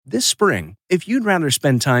This spring, if you'd rather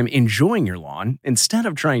spend time enjoying your lawn instead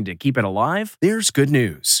of trying to keep it alive, there's good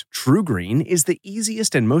news. True Green is the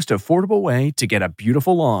easiest and most affordable way to get a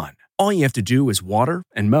beautiful lawn. All you have to do is water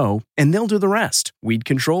and mow, and they'll do the rest. Weed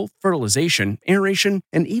control, fertilization, aeration,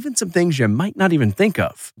 and even some things you might not even think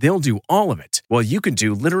of. They'll do all of it, while you can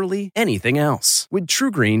do literally anything else. With True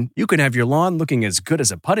Green, you can have your lawn looking as good as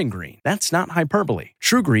a putting green. That's not hyperbole.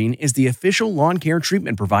 True Green is the official lawn care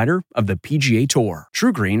treatment provider of the PGA Tour.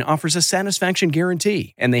 True Green offers a satisfaction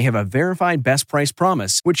guarantee, and they have a verified best price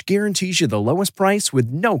promise, which guarantees you the lowest price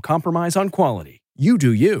with no compromise on quality. You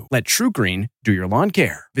do you. Let True Green do your lawn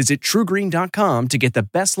care. Visit truegreen.com to get the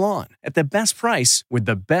best lawn at the best price with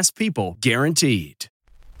the best people guaranteed.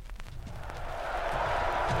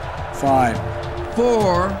 5,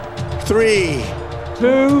 4, 3,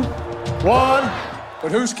 2, 1.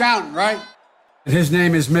 But who's counting, right? And his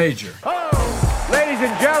name is Major. Oh, ladies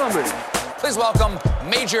and gentlemen, please welcome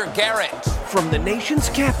Major Garrett. From the nation's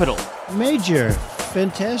capital. Major,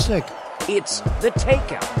 fantastic. It's The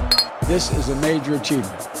Takeout. This is a major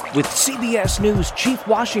achievement. With CBS News Chief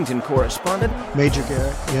Washington Correspondent Major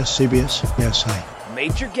Garrett, yes, CBS, yes, hi.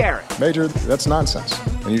 Major Garrett. Major, that's nonsense,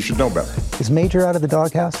 and you should know better. Is Major out of the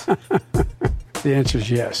doghouse? The answer is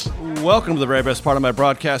yes. Welcome to the very best part of my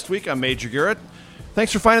broadcast week. I'm Major Garrett.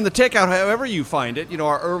 Thanks for finding The Takeout however you find it. You know,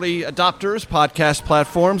 our early adopters, podcast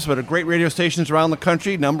platforms, but great radio stations around the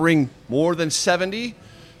country, numbering more than 70.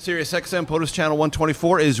 Sirius XM, POTUS Channel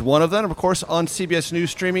 124 is one of them, of course, on CBS News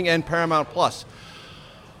Streaming and Paramount+.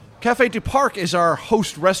 Cafe du Parc is our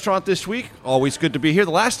host restaurant this week. Always good to be here. The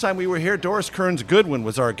last time we were here, Doris Kearns Goodwin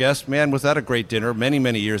was our guest. Man, was that a great dinner many,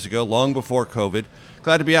 many years ago, long before COVID.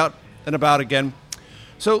 Glad to be out and about again.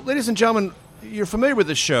 So, ladies and gentlemen, you're familiar with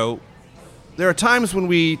this show. There are times when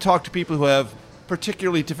we talk to people who have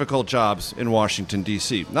particularly difficult jobs in Washington,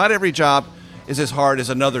 D.C. Not every job is as hard as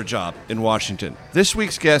another job in Washington. This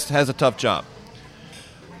week's guest has a tough job.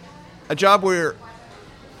 A job where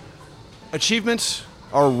achievements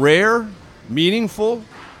are rare, meaningful,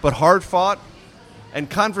 but hard-fought, and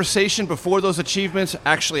conversation before those achievements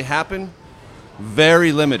actually happen,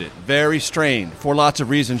 very limited, very strained, for lots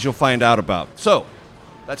of reasons you'll find out about. So,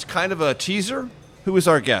 that's kind of a teaser. Who is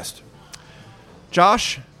our guest?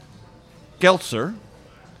 Josh Geltzer,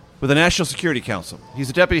 with the National Security Council.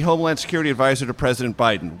 He's a Deputy Homeland Security Advisor to President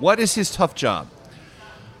Biden. What is his tough job?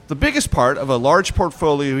 The biggest part of a large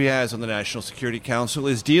portfolio he has on the National Security Council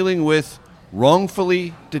is dealing with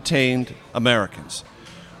wrongfully detained Americans,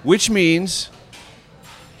 which means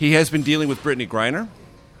he has been dealing with Brittany Griner,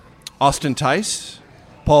 Austin Tice,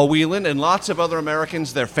 Paul Whelan, and lots of other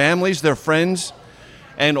Americans, their families, their friends,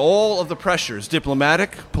 and all of the pressures,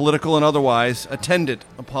 diplomatic, political, and otherwise, attendant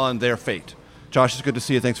upon their fate. Josh, it's good to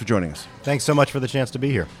see you. Thanks for joining us. Thanks so much for the chance to be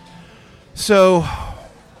here. So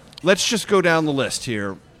let's just go down the list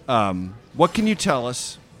here. What can you tell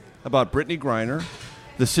us about Brittany Griner,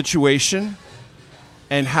 the situation,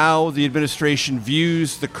 and how the administration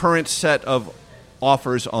views the current set of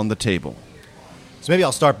offers on the table? So maybe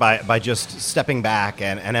I'll start by just stepping back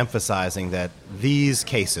and emphasizing that these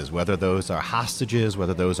cases, whether those are hostages,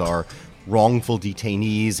 whether those are wrongful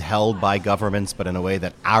detainees held by governments, but in a way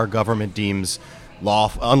that our government deems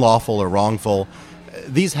unlawful or wrongful,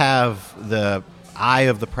 these have the eye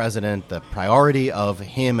of the president, the priority of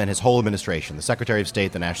him and his whole administration, the Secretary of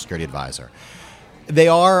State, the National Security Advisor. They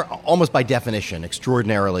are, almost by definition,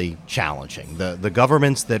 extraordinarily challenging. The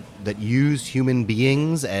governments that use human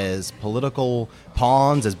beings as political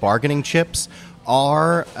pawns, as bargaining chips,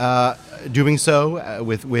 are doing so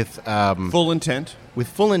with full intent. With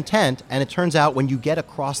full intent, and it turns out when you get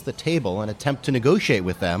across the table and attempt to negotiate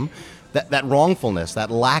with them, that wrongfulness, that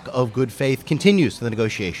lack of good faith continues to the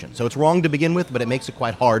negotiation. So it's wrong to begin with, but it makes it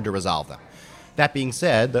quite hard to resolve them. That being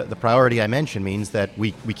said, the priority I mentioned means that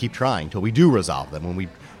we keep trying till we do resolve them, when we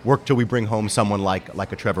work till we bring home someone like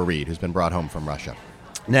a Trevor Reed, who's been brought home from Russia.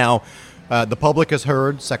 Now, the public has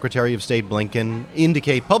heard Secretary of State Blinken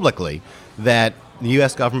indicate publicly that the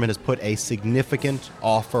U.S. government has put a significant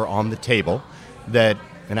offer on the table that,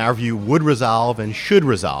 in our view, would resolve and should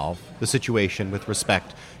resolve the situation with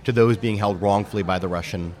respect to those being held wrongfully by the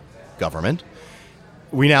Russian government.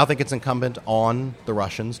 We now think it's incumbent on the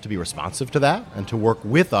Russians to be responsive to that and to work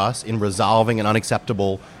with us in resolving an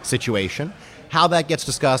unacceptable situation. How that gets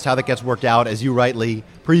discussed, how that gets worked out, as you rightly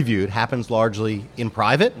previewed, happens largely in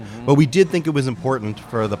private. Mm-hmm. But we did think it was important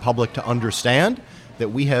for the public to understand that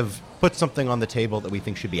we have put something on the table that we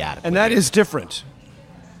think should be adequate. And that is different.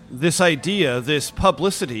 This idea, this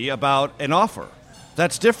publicity about an offer,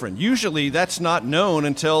 that's different. Usually that's not known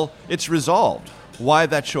until it's resolved. Why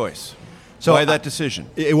that choice? So why that decision?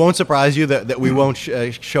 It won't surprise you that we won't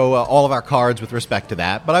show all of our cards with respect to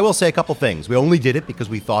that. But I will say a couple things. We only did it because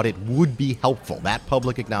we thought it would be helpful. That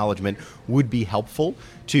public acknowledgement would be helpful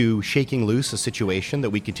to shaking loose a situation that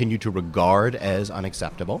we continue to regard as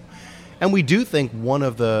unacceptable. And we do think one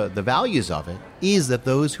of the values of it is that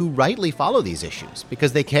those who rightly follow these issues,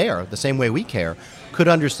 because they care the same way we care, could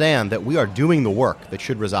understand that we are doing the work that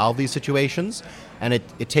should resolve these situations. And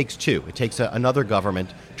it takes two. It takes another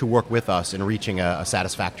government to work with us in reaching a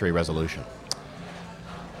satisfactory resolution.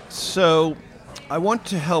 So I want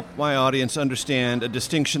to help my audience understand a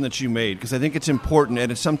distinction that you made, because I think it's important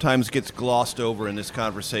and it sometimes gets glossed over in this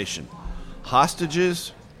conversation.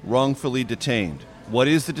 Hostages, wrongfully detained. What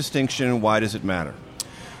is the distinction and why does it matter?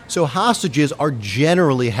 So hostages are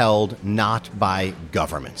generally held not by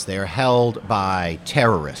governments. They are held by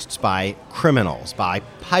terrorists, by criminals, by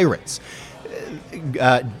pirates.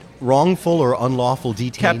 Wrongful or unlawful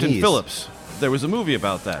detainees. Captain Phillips. There was a movie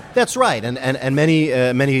about that. That's right, and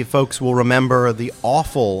many folks will remember the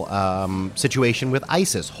awful situation with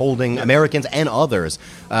ISIS holding Americans and others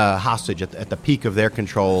hostage at the peak of their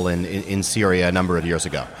control in Syria a number of years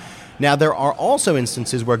ago. Now, there are also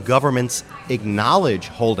instances where governments acknowledge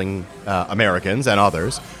holding Americans and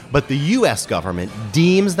others, but the U.S. government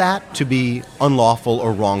deems that to be unlawful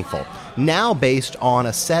or wrongful, now based on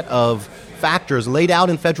a set of factors laid out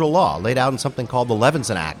in federal law, laid out in something called the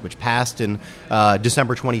Levinson Act, which passed in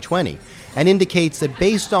December 2020, and indicates that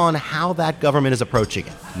based on how that government is approaching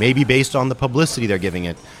it, maybe based on the publicity they're giving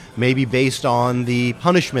it, maybe based on the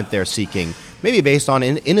punishment they're seeking, maybe based on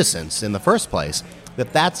innocence in the first place,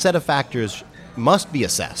 that set of factors must be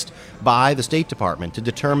assessed by the State Department to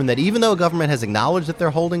determine that even though a government has acknowledged that they're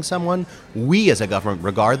holding someone, we as a government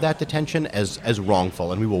regard that detention as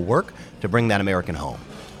wrongful, and we will work to bring that American home.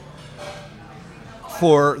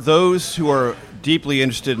 For those who are deeply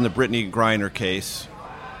interested in the Brittany Griner case,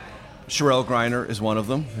 Sherelle Griner is one of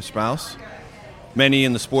them, his spouse. Many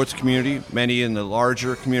in the sports community, many in the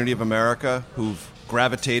larger community of America who've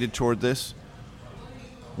gravitated toward this.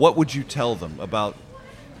 What would you tell them about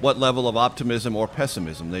what level of optimism or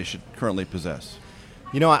pessimism they should currently possess?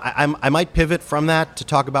 You know, I might pivot from that to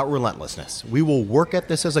talk about relentlessness. We will work at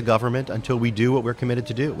this as a government until we do what we're committed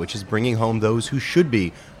to do, which is bringing home those who should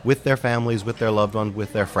be with their families, with their loved ones,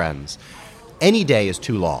 with their friends. Any day is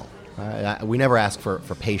too long. We never ask for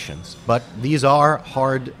patience, but these are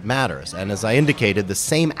hard matters. And as I indicated, the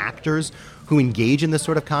same actors who engage in this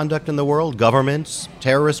sort of conduct in the world, governments,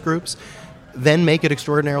 terrorist groups, then make it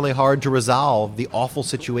extraordinarily hard to resolve the awful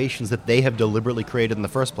situations that they have deliberately created in the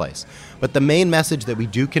first place. But the main message that we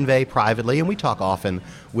do convey privately, and we talk often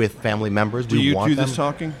with family members, do you do this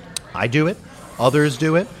talking? I do it. Others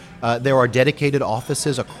do it. There are dedicated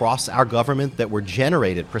offices across our government that were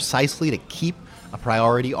generated precisely to keep a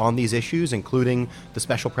priority on these issues, including the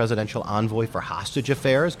Special Presidential Envoy for Hostage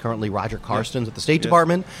Affairs, currently Roger Carstens at the State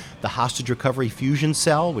Department, the Hostage Recovery Fusion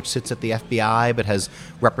Cell, which sits at the FBI but has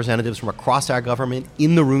representatives from across our government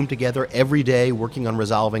in the room together every day working on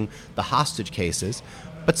resolving the hostage cases.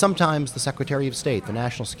 But sometimes the Secretary of State, the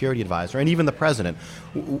National Security Advisor, and even the President.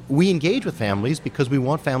 We engage with families because we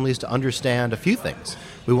want families to understand a few things.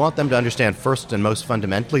 We want them to understand first and most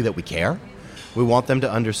fundamentally that we care. We want them to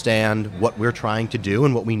understand what we're trying to do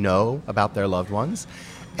and what we know about their loved ones.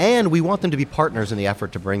 And we want them to be partners in the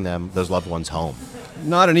effort to bring those loved ones home.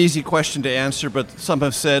 Not an easy question to answer, but some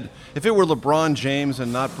have said if it were LeBron James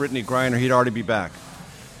and not Brittany Griner, he'd already be back.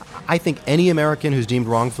 I think any American who's deemed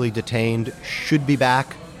wrongfully detained should be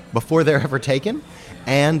back before they're ever taken,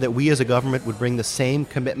 and that we as a government would bring the same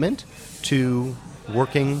commitment to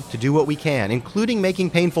working to do what we can, including making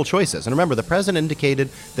painful choices. And remember, the president indicated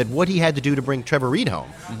that what he had to do to bring Trevor Reed home,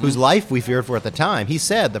 whose life we feared for at the time, he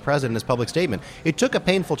said, the president in his public statement, it took a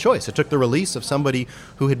painful choice. It took the release of somebody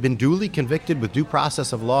who had been duly convicted with due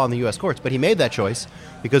process of law in the U.S. courts. But he made that choice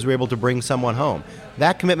because we were able to bring someone home.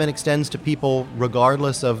 That commitment extends to people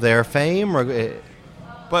regardless of their fame.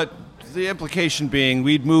 But the implication being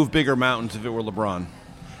we'd move bigger mountains if it were LeBron.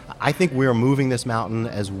 I think we are moving this mountain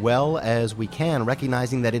as well as we can,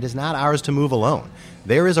 recognizing that it is not ours to move alone.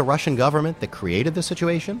 There is a Russian government that created the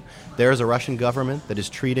situation. There is a Russian government that is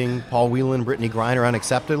treating Paul Whelan, Brittany Griner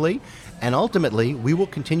unacceptably. And ultimately, we will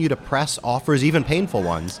continue to press offers, even painful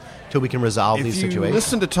ones, till we can resolve these situations. If you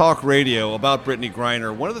listen to talk radio about Brittany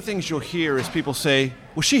Griner, one of the things you'll hear is people say,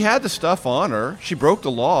 well, she had the stuff on her. She broke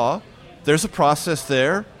the law. There's a process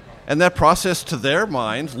there. And that process, to their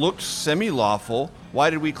minds, looked semi-lawful. Why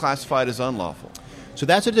did we classify it as unlawful? So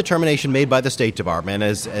that's a determination made by the State Department.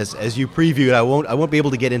 As you previewed, I won't be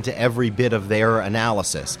able to get into every bit of their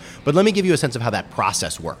analysis. But let me give you a sense of how that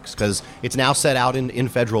process works, because it's now set out in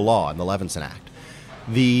federal law in the Levinson Act.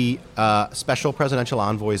 The Special Presidential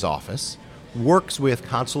Envoy's office works with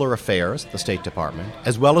consular affairs, the State Department,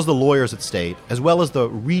 as well as the lawyers at State, as well as the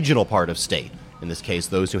regional part of State, in this case,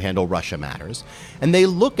 those who handle Russia matters. And they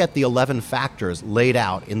look at the 11 factors laid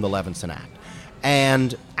out in the Levinson Act.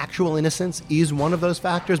 And actual innocence is one of those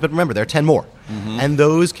factors, but remember, there are 10 more. Mm-hmm. And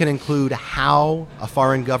those can include how a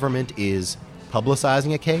foreign government is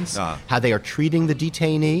publicizing a case, how they are treating the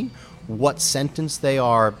detainee, what sentence they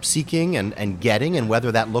are seeking and getting, and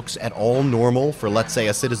whether that looks at all normal for, let's say,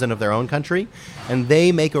 a citizen of their own country. And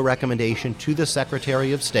they make a recommendation to the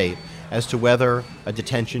Secretary of State as to whether a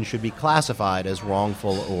detention should be classified as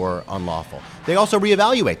wrongful or unlawful. They also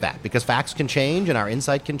reevaluate that, because facts can change and our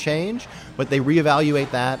insight can change, but they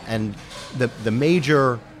reevaluate that, and the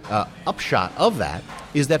major upshot of that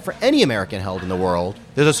is that for any American held in the world,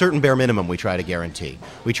 there's a certain bare minimum we try to guarantee.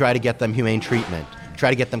 We try to get them humane treatment, try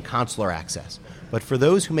to get them consular access. But for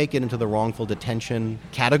those who make it into the wrongful detention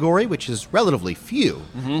category, which is relatively few,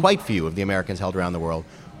 quite few of the Americans held around the world,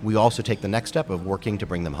 we also take the next step of working to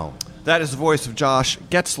bring them home. That is the voice of Josh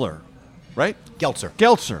Geltzer, right?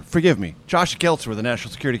 Geltzer, forgive me. Josh Geltzer with the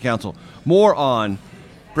National Security Council. More on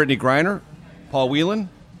Brittany Griner, Paul Whelan,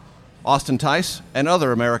 Austin Tice, and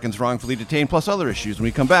other Americans wrongfully detained, plus other issues. When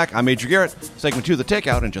we come back, I'm Major Garrett. Segment 2 of The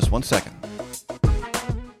Takeout in just 1 second.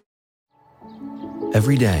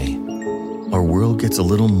 Every day, our world gets a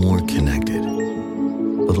little more connected,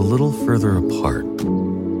 but a little further apart.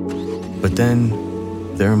 But then,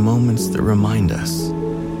 there are moments that remind us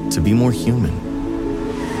to be more human.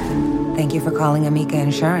 Thank you for calling Amica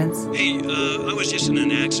Insurance. Hey, I was just in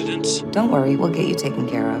an accident. Don't worry, we'll get you taken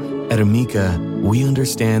care of. At Amica, we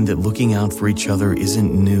understand that looking out for each other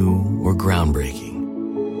isn't new or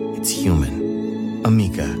groundbreaking. It's human.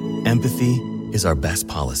 Amica, empathy is our best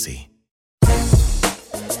policy.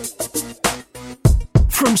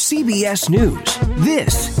 From CBS News,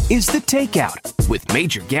 this is The Takeout with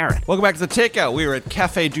Major Garrett. Welcome back to The Takeout. We are at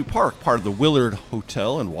Cafe du Parc, part of the Willard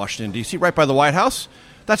Hotel in Washington, D.C., right by the White House.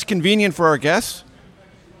 That's convenient for our guests.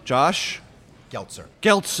 Josh?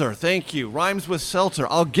 Geltzer, thank you. Rhymes with seltzer.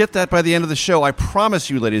 I'll get that by the end of the show. I promise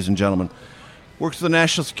you, ladies and gentlemen. Works for the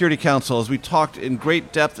National Security Council. As we talked in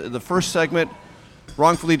great depth in the first segment,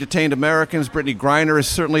 wrongfully detained Americans. Brittany Griner is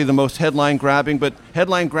certainly the most headline-grabbing, but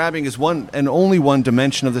headline-grabbing is one and only one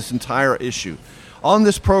dimension of this entire issue. On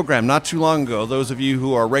this program, not too long ago, those of you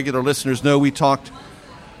who are regular listeners know we talked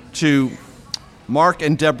to Mark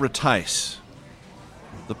and Deborah Tice,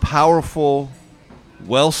 the powerful,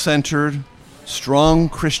 well-centered, strong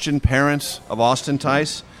Christian parents of Austin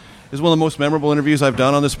Tice. This is one of the most memorable interviews I've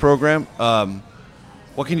done on this program.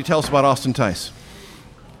 What can you tell us about Austin Tice?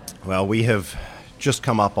 Well, we have just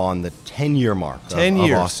come up on the 10-year mark of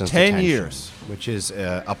Austin's 10 detention, years. which is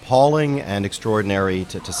appalling and extraordinary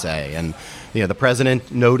to say. And the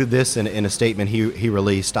president noted this in a statement he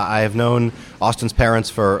released. I have known Austin's parents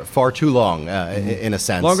for far too long, in a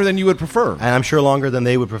sense. Longer than you would prefer. And I'm sure longer than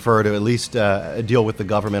they would prefer to at least deal with the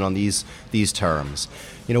government on these terms.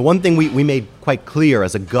 One thing we made quite clear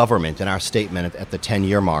as a government in our statement at the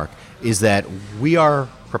 10-year mark is that we are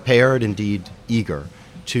prepared, indeed eager,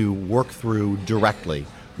 to work through directly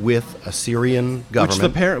with a Syrian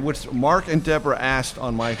government. Which Mark and Deborah asked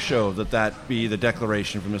on my show that be the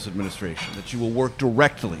declaration from this administration, that you will work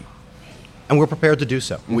directly. And we're prepared to do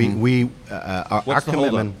so. Mm-hmm. Our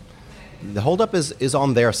commitment. The holdup is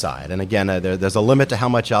on their side. And again, there's a limit to how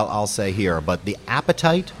much I'll say here, but the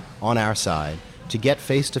appetite on our side to get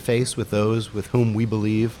face-to-face with those with whom we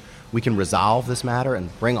believe we can resolve this matter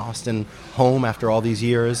and bring Austin home after all these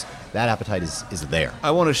years, that appetite is there.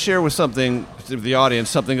 I want to share with the audience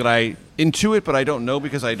something that I intuit, but I don't know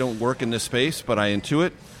because I don't work in this space, but I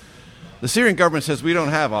intuit. The Syrian government says we don't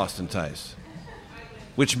have Austin Tice,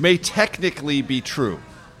 which may technically be true.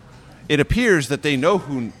 It appears that they know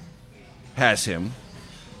who has him,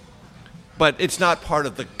 but it's not part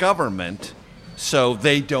of the government, so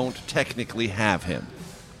they don't technically have him.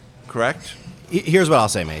 Correct? Here's what I'll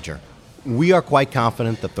say, Major. We are quite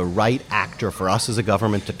confident that the right actor for us as a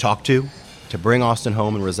government to talk to bring Austin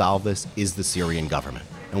home and resolve this, is the Syrian government.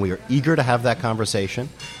 And we are eager to have that conversation.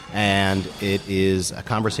 And it is a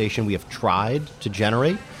conversation we have tried to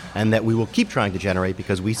generate and that we will keep trying to generate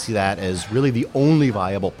because we see that as really the only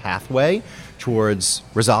viable pathway towards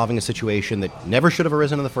resolving a situation that never should have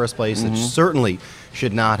arisen in the first place, that certainly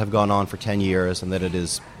should not have gone on for 10 years, and that it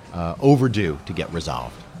is overdue to get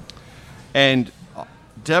resolved. And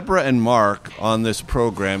Deborah and Mark on this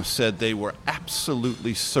program said they were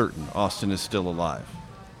absolutely certain Austin is still alive.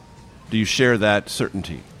 Do you share that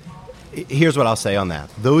certainty? Here's what I'll say on that.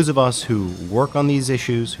 Those of us who work on these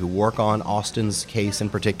issues, who work on Austin's case in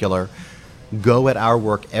particular, go at our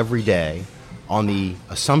work every day on the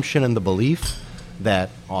assumption and the belief that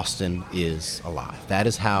Austin is alive. That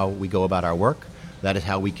is how we go about our work. That is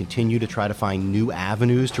how we continue to try to find new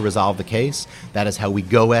avenues to resolve the case. That is how we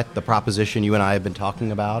go at the proposition you and I have been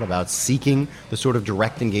talking about seeking the sort of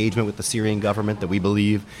direct engagement with the Syrian government that we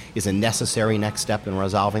believe is a necessary next step in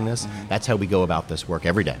resolving this. That's how we go about this work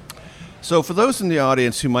every day. So for those in the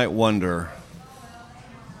audience who might wonder,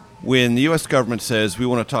 when the U.S. government says we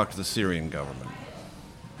want to talk to the Syrian government,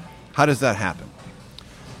 how does that happen?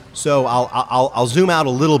 So I'll zoom out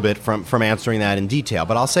a little bit from answering that in detail,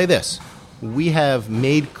 but I'll say this. We have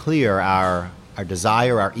made clear our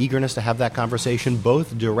desire, our eagerness to have that conversation,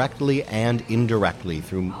 both directly and indirectly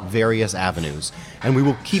through various avenues, and we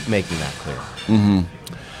will keep making that clear. Mm-hmm.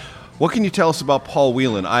 What can you tell us about Paul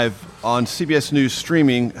Whelan? I've, on CBS News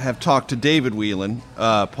streaming, have talked to David Whelan,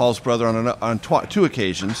 Paul's brother, on two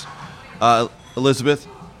occasions. Elizabeth,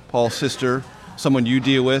 Paul's sister, someone you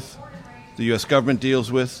deal with, the U.S. government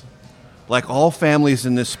deals with. Like all families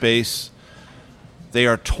in this space, they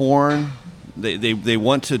are torn. They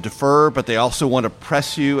want to defer, but they also want to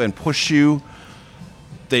press you and push you.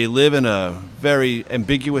 They live in a very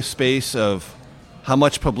ambiguous space of how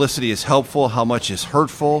much publicity is helpful, how much is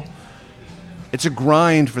hurtful. It's a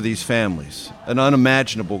grind for these families, an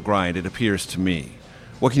unimaginable grind, it appears to me.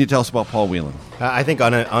 What can you tell us about Paul Whelan? I think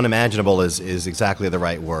unimaginable is exactly the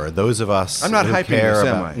right word. Those of us I'm not who hyping care this,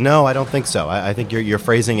 about, am I? No, I don't think so. I think you're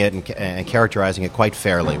phrasing it and characterizing it quite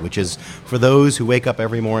fairly, which is for those who wake up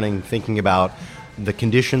every morning thinking about the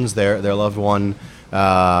conditions their loved one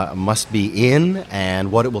must be in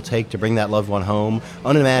and what it will take to bring that loved one home.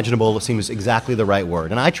 Unimaginable seems exactly the right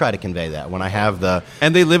word, and I try to convey that when I have the...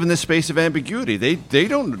 And they live in this space of ambiguity. They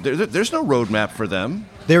don't. There's no roadmap for them.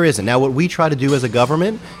 There isn't. Now, what we try to do as a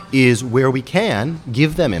government is, where we can,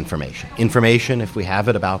 give them information. Information, if we have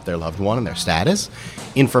it, about their loved one and their status.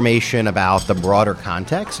 Information about the broader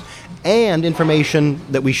context. And information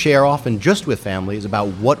that we share often just with families about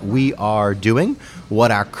what we are doing,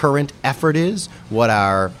 what our current effort is, what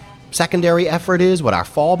our secondary effort is, what our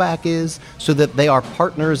fallback is, so that they are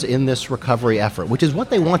partners in this recovery effort, which is what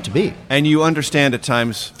they want to be. And you understand at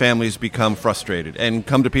times families become frustrated and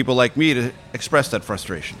come to people like me to express that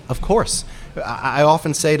frustration. Of course. I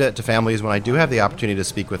often say to families when I do have the opportunity to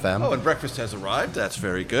speak with them... Oh, and breakfast has arrived. That's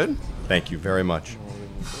very good. Thank you very much.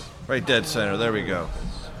 Right dead center. There we go.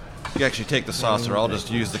 You actually take the saucer. I'll just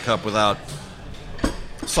use the cup without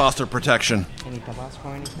saucer protection. Any Tabasco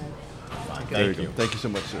or anything? There you go. Thank you so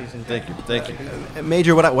much, sir. Thank you. Thank you.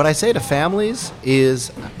 Major, what I say to families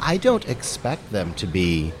is I don't expect them to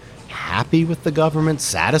be happy with the government,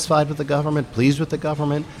 satisfied with the government, pleased with the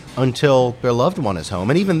government until their loved one is home.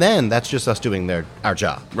 And even then, that's just us doing our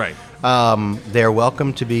job. Right. They're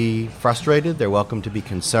welcome to be frustrated. They're welcome to be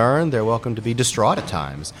concerned. They're welcome to be distraught at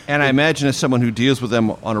times. And I imagine as someone who deals with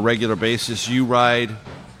them on a regular basis, you ride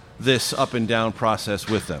this up and down process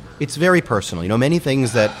with them. It's very personal. You know, many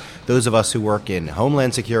things that those of us who work in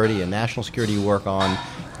Homeland Security and national security work on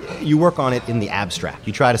it in the abstract.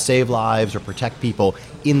 You try to save lives or protect people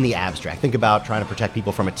in the abstract. Think about trying to protect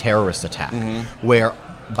people from a terrorist attack, where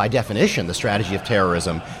by definition, the strategy of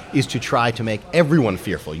terrorism is to try to make everyone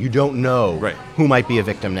fearful. You don't know who might be a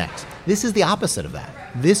victim next. This is the opposite of that.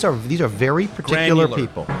 These are very particular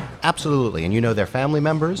people. Absolutely. And you know their family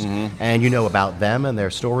members, and you know about them and their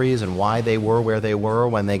stories and why they were where they were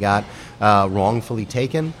when they got wrongfully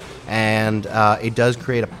taken. And it does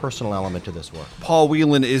create a personal element to this work. Paul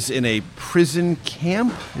Whelan is in a prison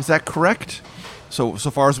camp. Is that correct? So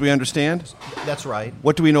far as we understand? That's right.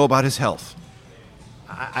 What do we know about his health?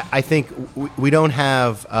 I think we don't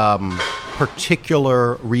have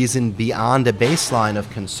particular reason beyond a baseline of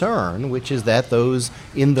concern, which is that those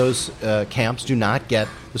in those camps do not get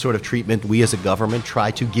the sort of treatment we as a government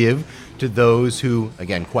try to give to those who,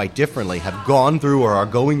 again, quite differently, have gone through or are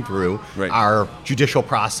going through our judicial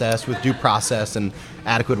process with due process and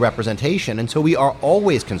adequate representation. And so we are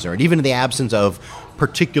always concerned, even in the absence of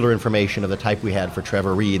particular information of the type we had for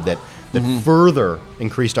Trevor Reed that further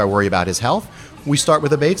increased our worry about his health. We start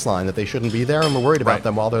with a baseline that they shouldn't be there, and we're worried about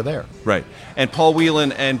them while they're there. Right. And Paul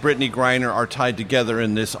Whelan and Brittany Griner are tied together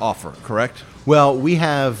in this offer, correct? Well, we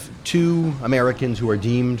have 2 Americans who are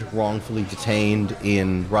deemed wrongfully detained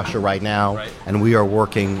in Russia right now, and we are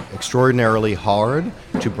working extraordinarily hard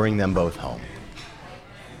to bring them both home.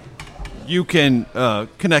 You can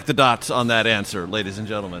connect the dots on that answer, ladies and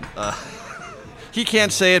gentlemen. He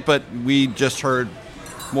can't say it, but we just heard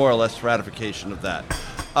more or less ratification of that.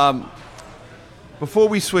 Before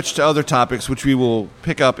we switch to other topics, which we will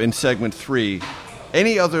pick up in segment 3,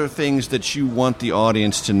 any other things that you want the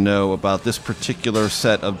audience to know about this particular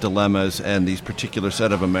set of dilemmas and these particular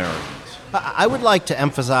set of Americans? I would like to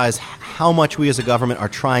emphasize how much we as a government are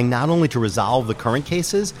trying not only to resolve the current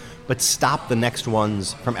cases, but stop the next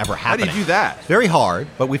ones from ever happening. How do you do that? It's very hard,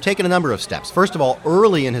 but we've taken a number of steps. First of all,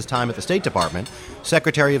 early in his time at the State Department,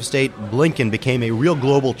 Secretary of State Blinken became a real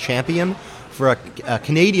global champion for a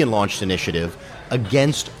Canadian-launched initiative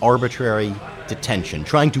against arbitrary detention,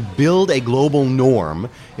 trying to build a global norm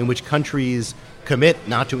in which countries commit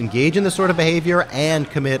not to engage in this sort of behavior and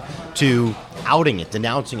commit to outing it,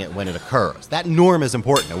 denouncing it when it occurs. That norm is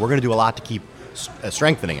important, and we're going to do a lot to keep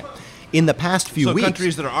strengthening it. In the past few weeks... So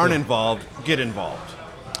countries that aren't involved get involved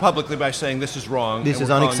publicly by saying this is wrong. This is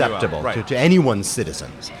unacceptable to anyone's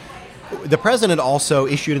citizens. The president also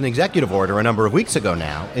issued an executive order a number of weeks ago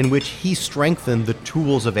now in which he strengthened the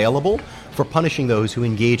tools available for punishing those who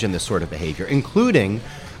engage in this sort of behavior, including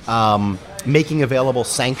making available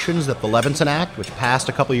sanctions that the Levinson Act, which passed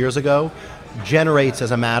a couple years ago, generates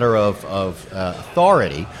as a matter of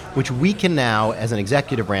authority, which we can now, as an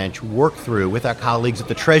executive branch, work through with our colleagues at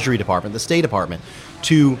the Treasury Department, the State Department,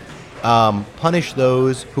 to punish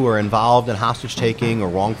those who are involved in hostage-taking or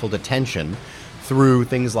wrongful detention through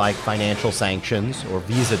things like financial sanctions or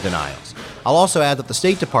visa denials. I'll also add that the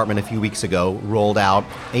State Department a few weeks ago rolled out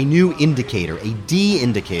a new indicator, a D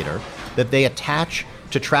indicator, that they attach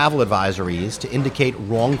to travel advisories to indicate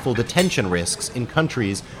wrongful detention risks in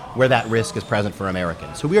countries where that risk is present for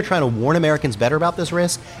Americans. So we are trying to warn Americans better about this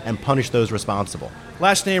risk and punish those responsible.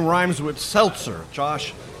 Last name rhymes with Seltzer,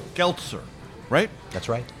 Josh Geltzer, right? That's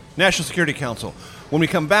right. National Security Council. When we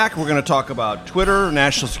come back, we're going to talk about Twitter,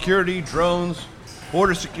 national security, drones,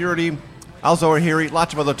 border security, Al-Zawahiri,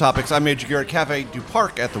 lots of other topics. I'm Major Garrett, Cafe du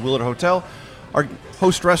Parc at the Willard Hotel, our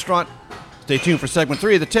host restaurant. Stay tuned for segment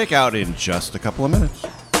 3 of The Takeout in just a couple of minutes.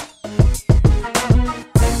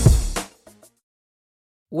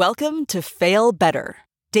 Welcome to Fail Better,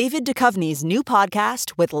 David Duchovny's new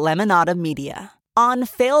podcast with Lemonada Media. On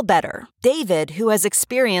Fail Better, David, who has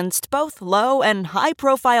experienced both low and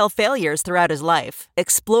high-profile failures throughout his life,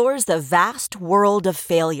 explores the vast world of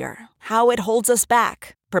failure, how it holds us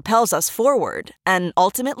back, propels us forward, and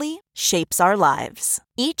ultimately shapes our lives.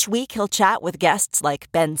 Each week he'll chat with guests like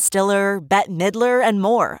Ben Stiller, Bette Midler, and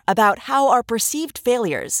more about how our perceived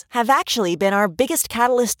failures have actually been our biggest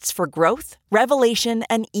catalysts for growth, revelation,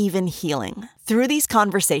 and even healing. Through these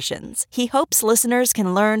conversations, he hopes listeners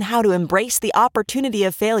can learn how to embrace the opportunity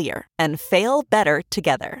of failure and fail better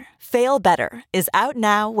together. Fail Better is out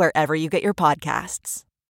now wherever you get your podcasts.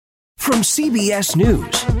 From CBS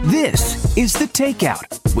News, this is The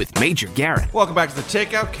Takeout with Major Garrett. Welcome back to The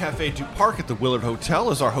Takeout. Cafe du Parc at the Willard Hotel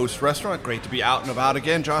is our host restaurant. Great to be out and about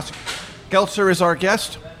again. Josh Geltzer is our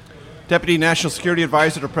guest, Deputy National Security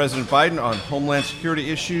Advisor to President Biden on Homeland Security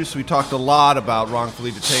issues. We talked a lot about wrongfully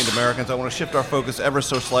detained Americans. I want to shift our focus ever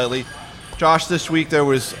so slightly. Josh, this week there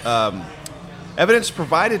was evidence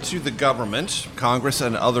provided to the government, Congress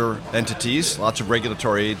and other entities, lots of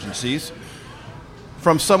regulatory agencies,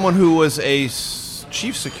 from someone who was a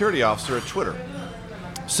chief security officer at Twitter,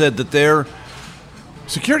 said that their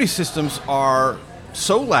security systems are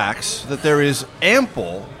so lax that there is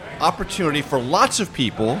ample opportunity for lots of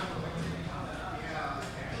people,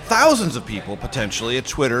 thousands of people potentially at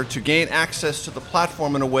Twitter, to gain access to the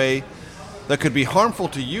platform in a way that could be harmful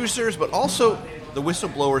to users, but also, the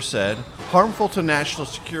whistleblower said, harmful to national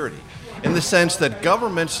security, in the sense that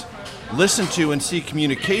governments listen to and see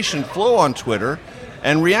communication flow on Twitter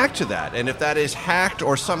and react to that. And if that is hacked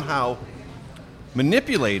or somehow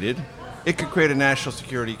manipulated, it could create a national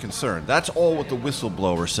security concern. That's all what the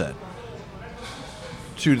whistleblower said.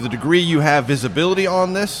 To the degree you have visibility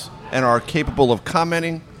on this and are capable of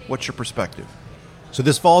commenting, what's your perspective? So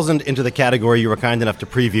this falls into the category you were kind enough to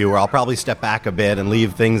preview, where I'll probably step back a bit and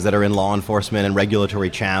leave things that are in law enforcement and regulatory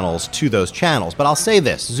channels to those channels. But I'll say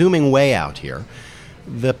this, zooming way out here,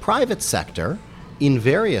 the private sector, in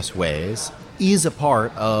various ways, is a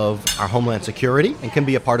part of our homeland security and can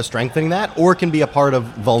be a part of strengthening that, or can be a part of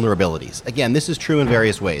vulnerabilities. Again, this is true in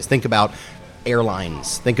various ways. Think about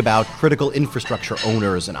airlines. Think about critical infrastructure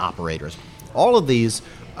owners and operators. All of these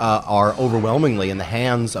are overwhelmingly in the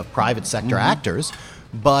hands of private sector actors,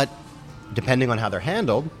 but depending on how they're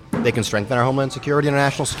handled, they can strengthen our homeland security and our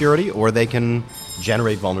national security, or they can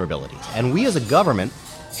generate vulnerabilities. And we as a government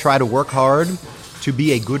try to work hard to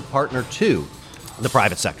be a good partner to the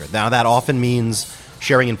private sector. Now, that often means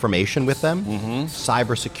sharing information with them,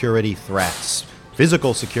 cybersecurity threats,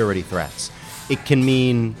 physical security threats. It can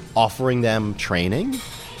mean offering them training.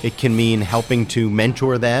 It can mean helping to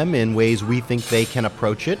mentor them in ways we think they can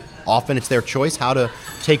approach it. Often it's their choice how to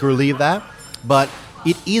take or leave that. But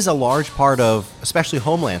it is a large part of, especially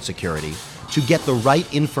Homeland Security, to get the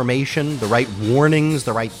right information, the right warnings,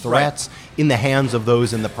 the right threats in the hands of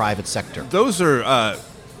those in the private sector. Those are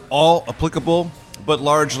all applicable, but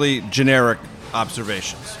largely generic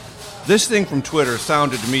observations. This thing from Twitter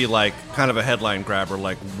sounded to me like kind of a headline grabber,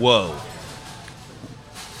 like, whoa.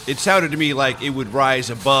 It sounded to me like it would rise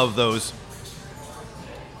above those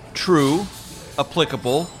true,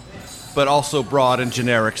 applicable, but also broad and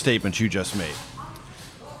generic statements you just made.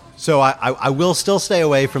 So I will still stay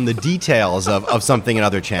away from the details of something in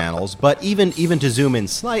other channels, but even to zoom in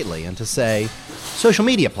slightly and to say social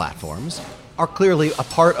media platforms are clearly a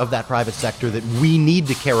part of that private sector that we need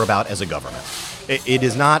to care about as a government. It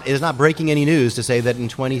is not breaking any news to say that in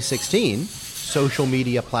 2016, social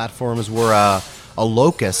media platforms were a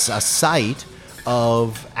locus, a site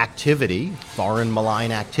of activity, foreign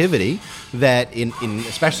malign activity, that in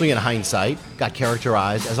especially in hindsight got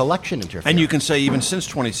characterized as election interference. And you can say even since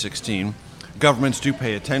 2016, governments do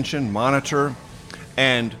pay attention, monitor,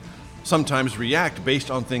 and sometimes react based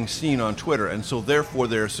on things seen on Twitter. And so therefore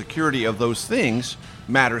their security of those things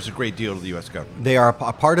matters a great deal to the U.S. government. They are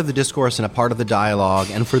a part of the discourse and a part of the dialogue.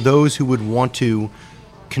 And for those who would want to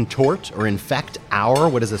contort or infect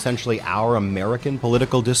what is essentially our American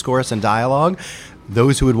political discourse and dialogue,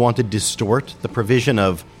 those who would want to distort the provision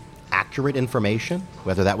of accurate information,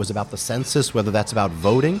 whether that was about the census, whether that's about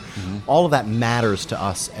voting, all of that matters to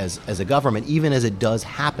us as a government, even as it does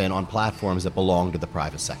happen on platforms that belong to the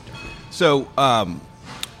private sector. So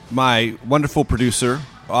my wonderful producer,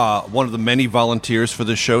 one of the many volunteers for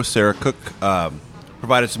this show, Sarah Cook,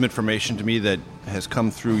 provided some information to me that has come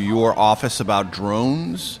through your office about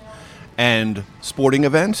drones and sporting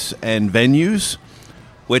events and venues,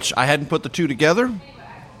 which I hadn't put the two together.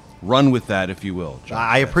 Run with that, if you will, John.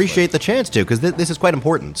 I appreciate the chance to, because this is quite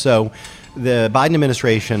important. So the Biden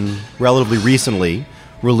administration relatively recently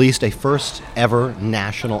released a first ever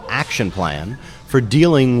national action plan for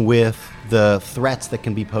dealing with the threats that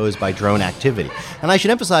can be posed by drone activity. And I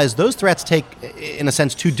should emphasize, those threats take, in a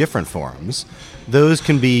sense, two different forms. Those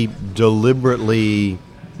can be deliberately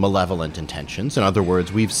malevolent intentions. In other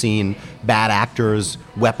words, we've seen bad actors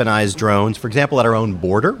weaponize drones. For example, at our own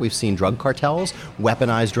border, we've seen drug cartels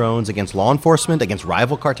weaponize drones against law enforcement, against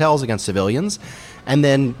rival cartels, against civilians. And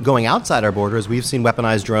then going outside our borders, we've seen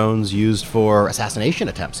weaponized drones used for assassination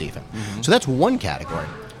attempts even. So that's one category.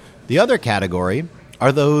 The other category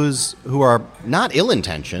are those who are not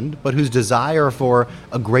ill-intentioned, but whose desire for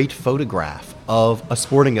a great photograph of a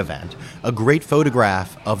sporting event, a great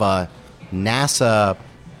photograph of a NASA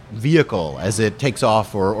vehicle as it takes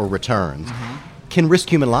off or returns, can risk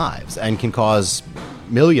human lives and can cause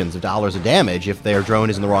millions of dollars of damage if their drone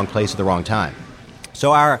is in the wrong place at the wrong time.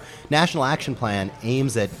 So our National Action Plan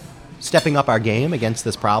aims at stepping up our game against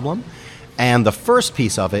this problem. And the first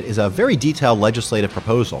piece of it is a very detailed legislative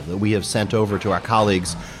proposal that we have sent over to our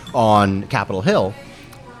colleagues on Capitol Hill,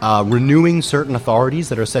 renewing certain authorities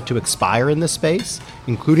that are set to expire in this space,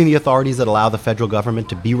 including the authorities that allow the federal government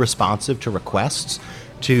to be responsive to requests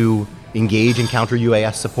to engage in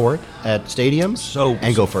counter-UAS support at stadiums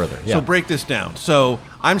and go further. So break this down. So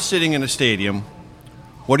I'm sitting in a stadium.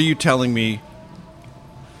 What are you telling me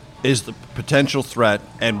is the potential threat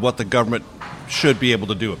and what the government should be able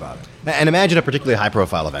to do about it? And imagine a particularly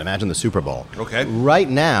high-profile event. Imagine the Super Bowl. Okay. Right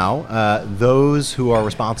now, those who are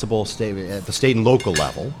responsible at the state and local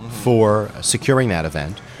level for securing that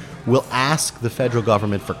event will ask the federal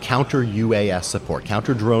government for counter-UAS support,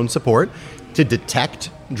 counter-drone support, to detect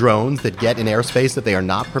drones that get in airspace that they are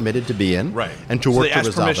not permitted to be in, and to work to resolve them.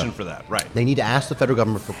 So they ask permission for that, right? They need to ask the federal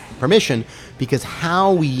government for permission, because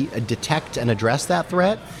how we detect and address that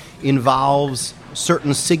threat involves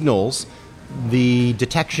certain signals the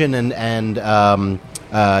detection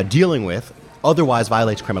and dealing with otherwise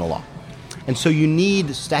violates criminal law. And so you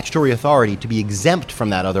need statutory authority to be exempt from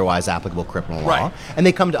that otherwise applicable criminal law. And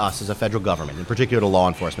they come to us as a federal government, in particular to law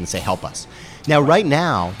enforcement, and say, help us. Now, right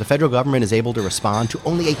now, the federal government is able to respond to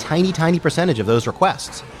only a tiny, tiny percentage of those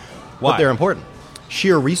requests. Why? But they're important.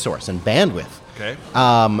 Sheer resource and bandwidth. Okay.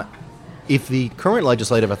 If the current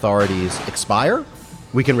legislative authorities expire,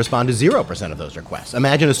 we can respond to 0% of those requests.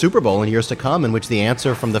 Imagine a Super Bowl in years to come in which the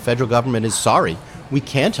answer from the federal government is, sorry, we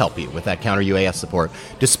can't help you with that counter-UAS support,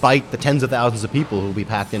 despite the tens of thousands of people who will be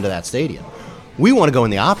packed into that stadium. We want to go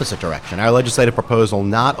in the opposite direction. Our legislative proposal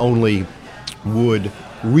not only would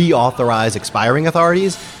reauthorize expiring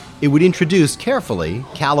authorities, it would introduce carefully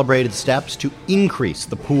calibrated steps to increase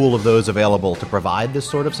the pool of those available to provide this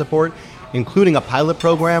sort of support, including a pilot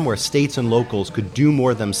program where states and locals could do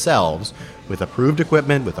more themselves with approved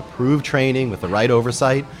equipment, with approved training, with the right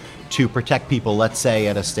oversight to protect people, let's say,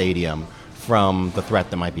 at a stadium from the threat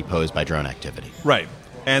that might be posed by drone activity. Right.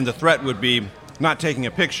 And the threat would be not taking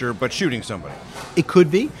a picture, but shooting somebody. It could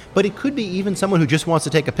be, but it could be even someone who just wants to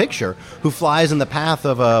take a picture who flies in the path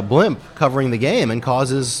of a blimp covering the game and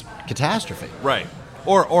causes catastrophe. Right.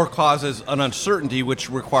 Or causes an uncertainty which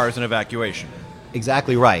requires an evacuation.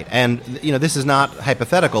 Exactly right. And, this is not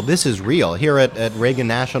hypothetical. This is real. Here at Reagan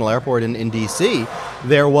National Airport in D.C.,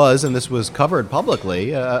 there was, and this was covered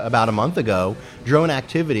publicly about a month ago, drone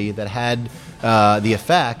activity that had the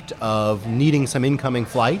effect of needing some incoming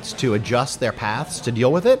flights to adjust their paths to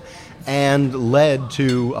deal with it, and led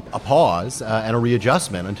to a pause and a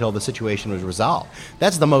readjustment until the situation was resolved.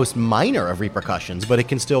 That's the most minor of repercussions, but it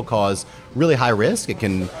can still cause really high risk. It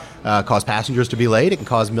can cause passengers to be late. It can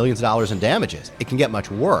cause millions of dollars in damages. It can get much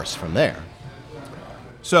worse from there.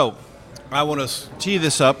 So I want to tee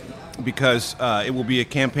this up because it will be a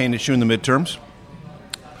campaign issue in the midterms.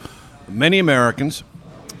 Many Americans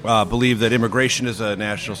believe that immigration is a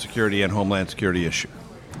national security and homeland security issue.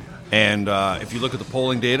 And if you look at the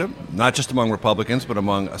polling data, not just among Republicans, but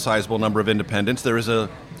among a sizable number of independents, there is a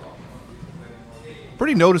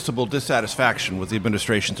pretty noticeable dissatisfaction with the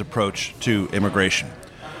administration's approach to immigration.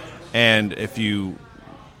 And if you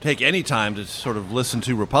take any time to sort of listen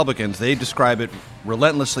to Republicans, they describe it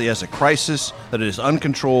relentlessly as a crisis, that it is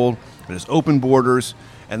uncontrolled, that it is open borders,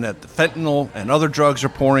 and that the fentanyl and other drugs are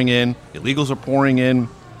pouring in, illegals are pouring in.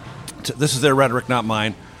 This is their rhetoric, not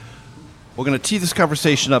mine. We're going to tee this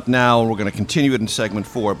conversation up now, and we're going to continue it in segment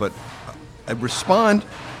 4. But I respond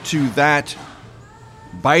to that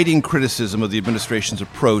biting criticism of the administration's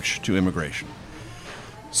approach to immigration.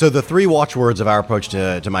 So the three watchwords of our approach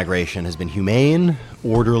to migration has been humane,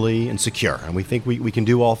 orderly, and secure. And we think we can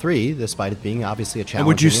do all three, despite it being obviously a challenge. And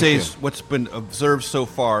would you say what's been observed so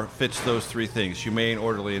far fits those three things, humane,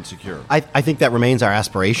 orderly, and secure? I think that remains our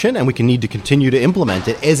aspiration, and we can need to continue to implement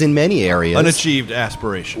it, as in many areas. Unachieved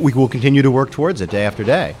aspiration. We will continue to work towards it day after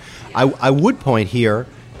day. I would point here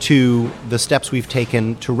to the steps we've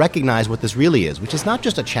taken to recognize what this really is, which is not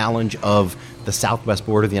just a challenge of the southwest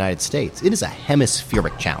border of the United States. It is a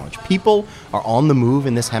hemispheric challenge. People are on the move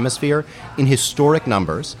in this hemisphere in historic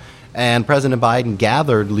numbers, and President Biden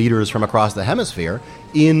gathered leaders from across the hemisphere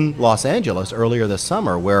in Los Angeles earlier this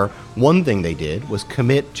summer, where one thing they did was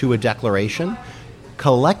commit to a declaration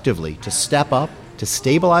collectively to step up, to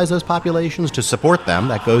stabilize those populations, to support them,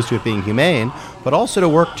 that goes to it being humane, but also to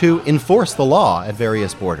work to enforce the law at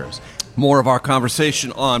various borders. More of our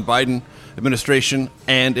conversation on Biden administration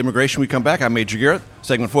and immigration. We come back. I'm Major Garrett.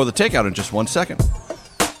 Segment 4 of The Takeout in just 1 second.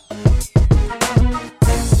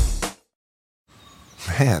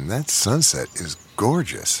 Man, that sunset is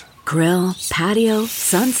gorgeous. Grill, patio,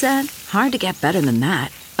 sunset. Hard to get better than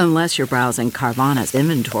that. Unless you're browsing Carvana's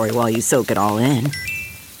inventory while you soak it all in.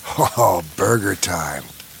 Oh, burger time.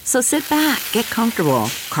 So sit back, get comfortable.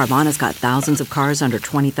 Carvana's got thousands of cars under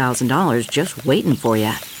 $20,000 just waiting for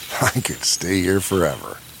you. I could stay here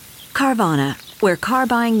forever. Carvana, where car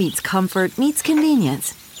buying meets comfort, meets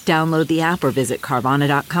convenience. Download the app or visit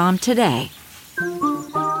Carvana.com today.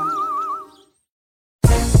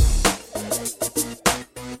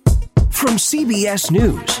 From CBS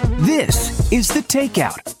News, this is The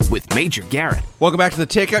Takeout with Major Garrett. Welcome back to The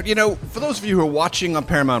Takeout. For those of you who are watching on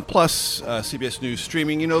Paramount Plus, CBS News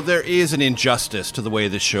streaming, there is an injustice to the way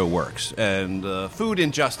this show works. And food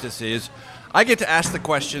injustice is I get to ask the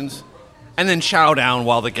questions and then chow down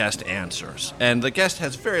while the guest answers. And the guest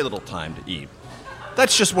has very little time to eat.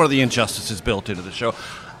 That's just one of the injustices built into the show.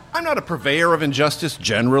 I'm not a purveyor of injustice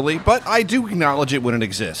generally, but I do acknowledge it when it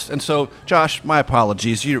exists. And so, Josh, my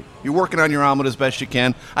apologies. You're working on your omelet as best you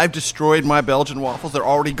can. I've destroyed my Belgian waffles. They're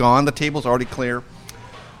already gone. The table's already clear.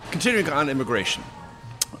 Continuing on immigration.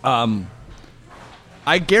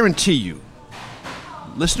 I guarantee you,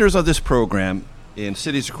 listeners of this program in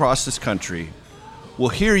cities across this country will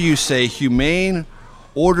hear you say humane,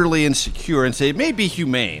 orderly, and secure, and say it may be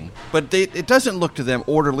humane, but it doesn't look to them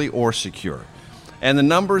orderly or secure. And the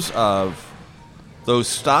numbers of those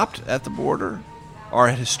stopped at the border are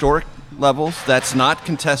at historic levels. That's not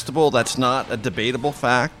contestable. That's not a debatable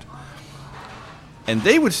fact. And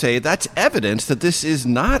they would say that's evidence that this is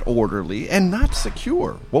not orderly and not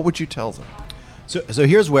secure. What would you tell them? So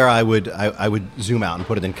here's where I would zoom out and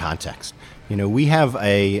put it in context. We have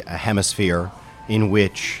a hemisphere in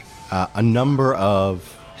which a number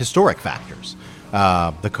of historic factors,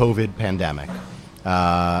 the COVID pandemic,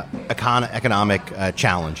 economic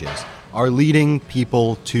challenges, are leading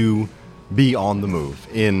people to be on the move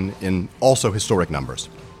in also historic numbers.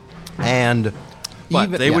 And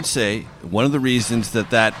but they would say one of the reasons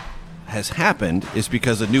that has happened is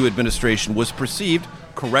because the new administration was perceived,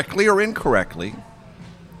 correctly or incorrectly,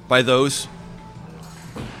 by those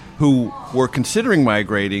who were considering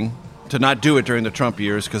migrating to not do it during the Trump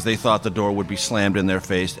years because they thought the door would be slammed in their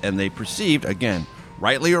face, and they perceived, again,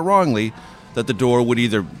 rightly or wrongly, that the door would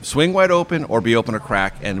either swing wide open or be open a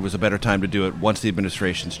crack, and it was a better time to do it once the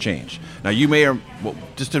administration's changed. Now, you may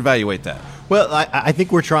just evaluate that. Well, I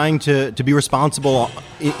think we're trying to be responsible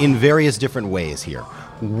in various different ways here.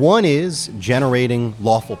 One is generating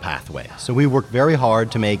lawful pathways. So we work very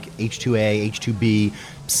hard to make H-2A, H-2B,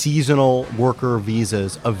 seasonal worker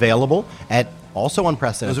visas available at also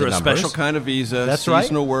unprecedented numbers. Those are a special kind of visa. That's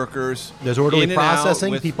seasonal right. workers. There's orderly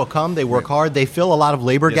processing. People come, they work hard, they fill a lot of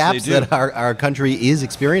labor gaps that our country is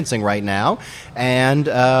experiencing right now, and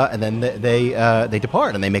then they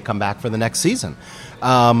depart and they may come back for the next season.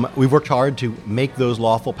 We've worked hard to make those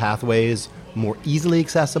lawful pathways more easily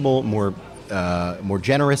accessible, more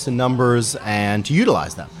generous in numbers, and to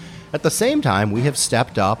utilize them. At the same time, we have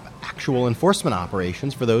stepped up actual enforcement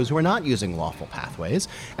operations for those who are not using lawful pathways,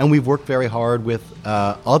 and we've worked very hard with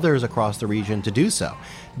others across the region to do so.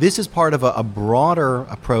 This is part of a broader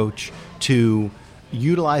approach to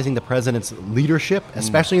utilizing the president's leadership,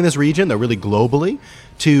 especially in this region, though really globally,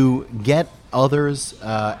 to get others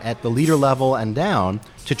at the leader level and down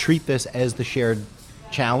to treat this as the shared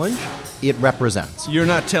challenge it represents. You're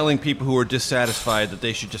not telling people who are dissatisfied that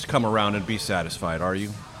they should just come around and be satisfied, are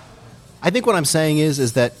you? I think what I'm saying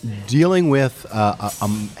is that dealing with a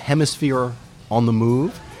hemisphere on the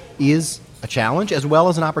move is a challenge as well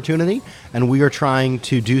as an opportunity, and we are trying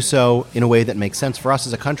to do so in a way that makes sense for us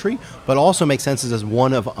as a country, but also makes sense as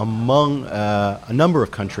one of among a number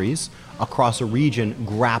of countries across a region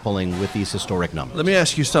grappling with these historic numbers. Let me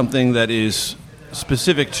ask you something that is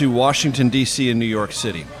specific to Washington, D.C. and New York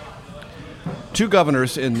City. Two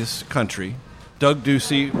governors in this country, Doug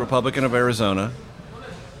Ducey, Republican of Arizona,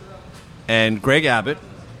 and Greg Abbott,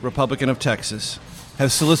 Republican of Texas,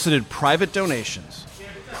 have solicited private donations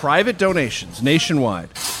nationwide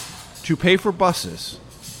to pay for buses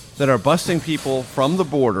that are busing people from the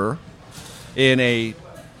border in a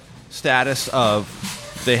status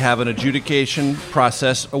of they have an adjudication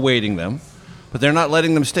process awaiting them, but they're not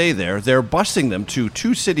letting them stay there. They're busing them to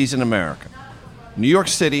two cities in America, New York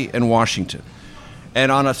City and Washington. And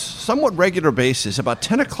on a somewhat regular basis, about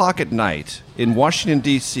 10 o'clock at night in Washington,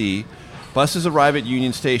 D.C., buses arrive at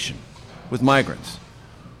Union Station with migrants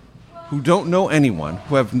who don't know anyone,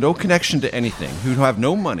 who have no connection to anything, who have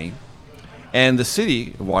no money, and the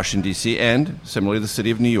city of Washington, D.C., and similarly the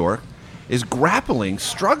city of New York, is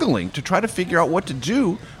struggling to try to figure out what to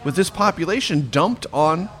do with this population dumped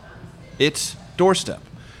on its doorstep.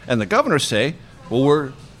 And the governors say, well,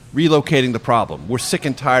 we're relocating the problem. We're sick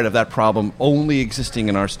and tired of that problem only existing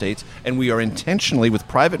in our states, and we are intentionally, with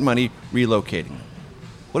private money, relocating it.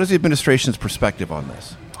 What is the administration's perspective on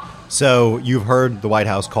this? So you've heard the White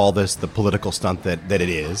House call this the political stunt that it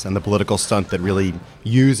is, and the political stunt that really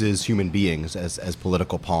uses human beings as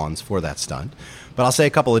political pawns for that stunt. But I'll say a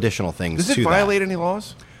couple additional things to that. Does it violate any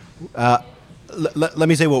laws? Let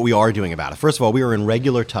me say what we are doing about it. First of all, we are in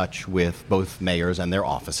regular touch with both mayors and their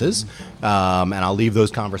offices, and I'll leave those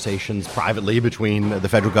conversations privately between the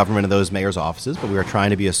federal government and those mayors' offices, but we are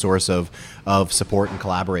trying to be a source of support and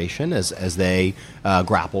collaboration as they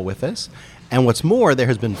grapple with this. And what's more, there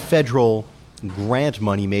has been federal grant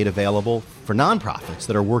money made available for nonprofits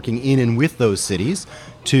that are working in and with those cities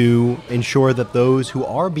to ensure that those who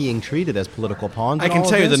are being treated as political pawns. I can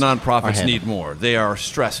tell you the nonprofits need more. They are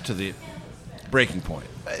stressed to the breaking point.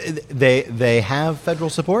 They have federal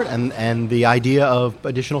support, and the idea of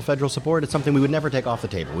additional federal support is something we would never take off the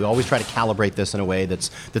table. We always try to calibrate this in a way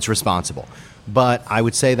that's responsible. But I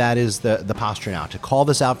would say that is the posture now, to call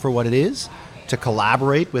this out for what it is, to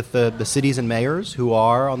collaborate with the cities and mayors who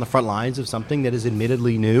are on the front lines of something that is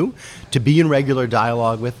admittedly new, to be in regular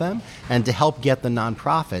dialogue with them, and to help get the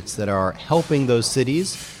nonprofits that are helping those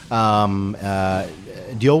cities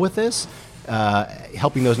deal with this,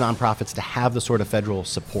 helping those nonprofits to have the sort of federal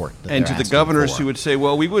support that and they're to the governors for. who would say,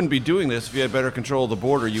 well, we wouldn't be doing this if you had better control of the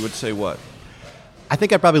border, you would say what? I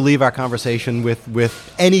think I'd probably leave our conversation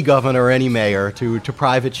with any governor or any mayor to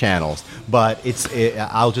private channels. But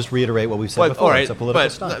I'll just reiterate what we've said before. All right, it's a political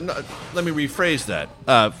stunt. Let me rephrase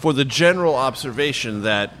that. For the general observation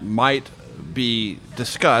that might be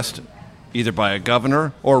discussed either by a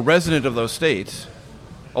governor or a resident of those states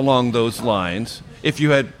along those lines, if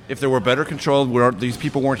there were better control, where these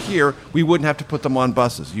people weren't here, we wouldn't have to put them on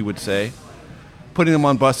buses, you would say. putting them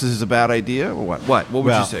on buses is a bad idea, or what? What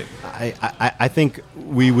would you say? I think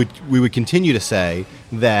we would continue to say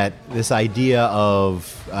that this idea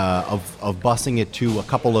of busing it to a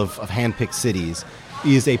couple of hand-picked cities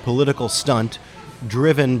is a political stunt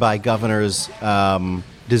driven by governors'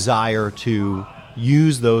 desire to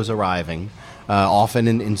use those arriving, often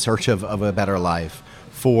in search of a better life,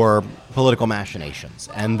 for political machinations.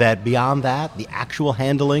 And that beyond that, the actual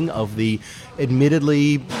handling of the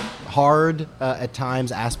admittedly hard, at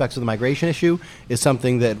times, aspects of the migration issue is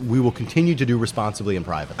something that we will continue to do responsibly in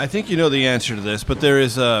private. I think you know the answer to this, but there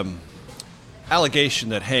is an allegation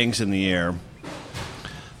that hangs in the air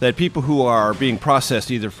that people who are being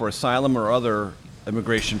processed either for asylum or other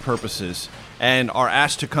immigration purposes and are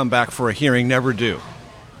asked to come back for a hearing never do.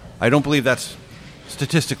 I don't believe that's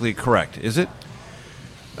statistically correct, is it?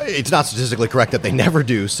 It's not statistically correct that they never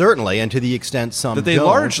do, certainly, and to the extent some that they don't,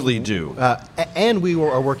 largely do. And we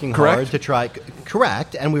are working hard to try.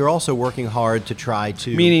 Correct, and we are also working hard to try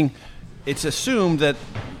to. Meaning, it's assumed that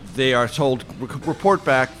they are told report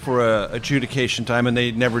back for adjudication time, and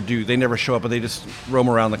they never do. They never show up, and they just roam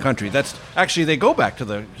around the country. That's actually they go back to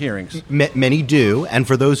the hearings. Many do, and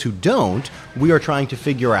for those who don't, we are trying to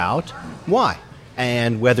figure out why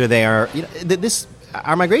and whether they are. This.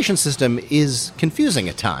 Our migration system is confusing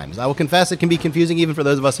at times. I will confess it can be confusing even for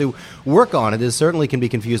those of us who work on it. It certainly can be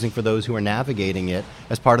confusing for those who are navigating it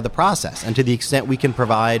as part of the process. And to the extent we can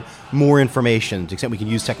provide more information, to the extent we can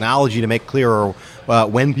use technology to make clearer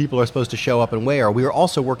when people are supposed to show up and where, we are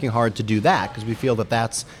also working hard to do that because we feel that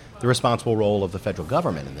that's the responsible role of the federal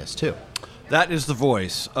government in this too. That is the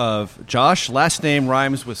voice of Josh, last name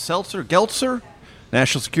rhymes with Seltzer, Geltzer,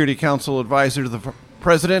 National Security Council advisor to the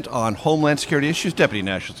President on Homeland Security issues, Deputy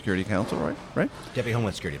National Security Council, right? Deputy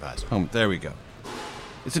Homeland Security Advisor. There we go.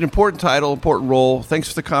 It's an important title, important role. Thanks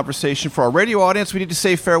for the conversation. For our radio audience, we need to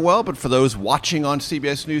say farewell, but for those watching on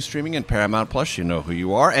CBS News Streaming and Paramount Plus, you know who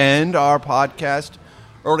you are, and our podcast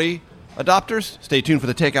early adopters, stay tuned for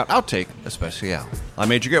the Takeout Outtake Especial. I'm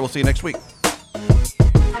Major Garrett. We'll see you next week.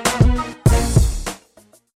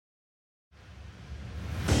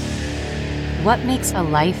 What makes a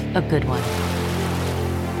life a good one?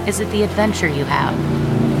 Is it the adventure you have?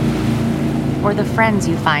 Or the friends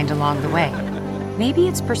you find along the way? Maybe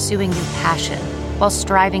it's pursuing your passion while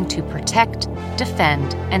striving to protect,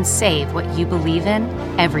 defend, and save what you believe in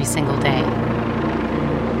every single day.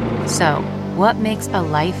 So, what makes a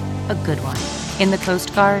life a good one? In the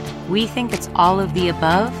Coast Guard, we think it's all of the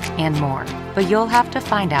above and more, but you'll have to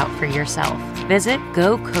find out for yourself. Visit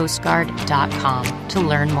gocoastguard.com to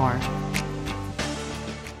learn more.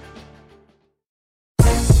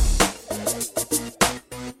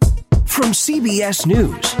 From CBS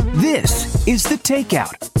News, this is The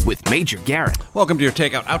Takeout with Major Garrett. Welcome to your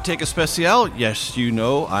Takeout Outtake Especial. Yes, you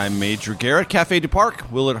know I'm Major Garrett. Cafe du Parc,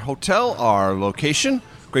 Willard Hotel, our location.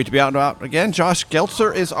 Great to be out and about again. Josh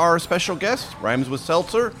Geltzer is our special guest. Rhymes with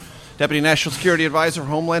Seltzer, Deputy National Security Advisor,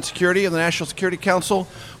 Homeland Security and the National Security Council.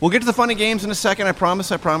 We'll get to the funny games in a second, I promise.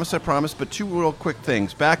 But two real quick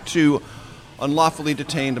things. Back to unlawfully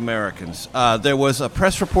detained Americans. There was a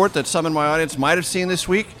press report that some in my audience might have seen this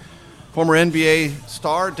week. Former NBA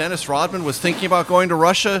star Dennis Rodman was thinking about going to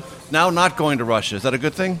Russia, now not going to Russia. Is that a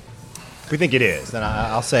good thing? We think it is, and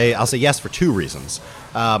I'll say yes for two reasons.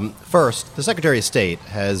 First, the Secretary of State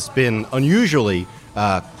has been unusually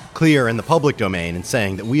clear in the public domain in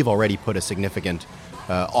saying that we've already put a significant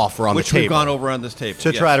offer on the table. Which we've gone over on this table.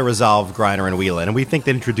 To try to resolve Griner and Whelan. And we think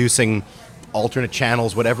that introducing alternate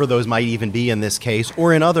channels, whatever those might even be in this case,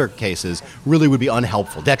 or in other cases, really would be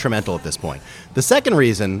unhelpful, detrimental at this point. The second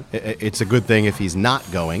reason it's a good thing if he's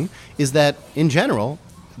not going is that, in general,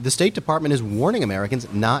 the State Department is warning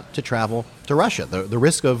Americans not to travel to Russia. The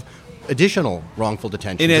risk of additional wrongful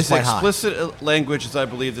detention is quite high. In as explicit language as I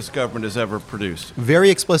believe this government has ever produced. Very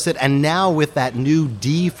explicit, and now with that new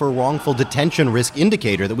D for wrongful detention risk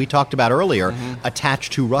indicator that we talked about earlier,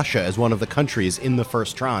 attached to Russia as one of the countries in the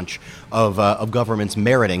first tranche of governments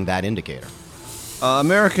meriting that indicator.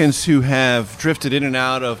 Americans who have drifted in and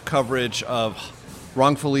out of coverage of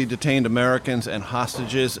wrongfully detained Americans and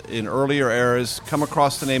hostages in earlier eras come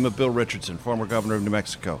across the name of Bill Richardson, former governor of New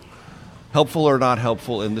Mexico. Helpful or not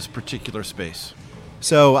helpful in this particular space?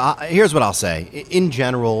 So here's what I'll say. In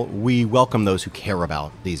general, we welcome those who care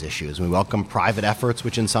about these issues. We welcome private efforts,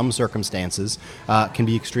 which in some circumstances can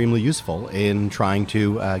be extremely useful in trying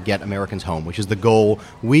to get Americans home, which is the goal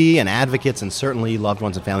we and advocates and certainly loved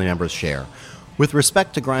ones and family members share. With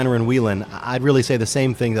respect to Griner and Whelan, I'd really say the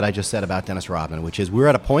same thing that I just said about Dennis Rodman, which is we're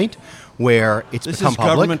at a point where it's become public. This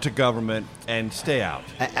is government to government, and stay out.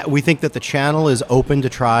 We think that the channel is open to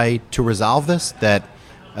try to resolve this, that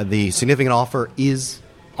the significant offer is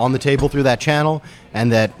on the table through that channel,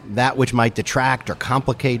 and that which might detract or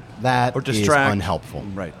complicate that or distract is unhelpful.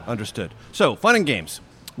 Right, understood. So, fun and games.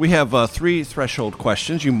 We have 3 threshold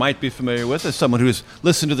questions you might be familiar with as someone who has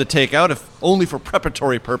listened to the Takeout, if only for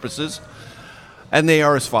preparatory purposes. And they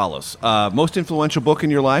are as follows. Most influential book in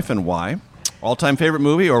your life and why? All-time favorite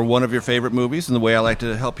movie or one of your favorite movies? And the way I like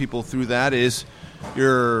to help people through that is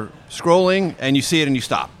you're scrolling and you see it and you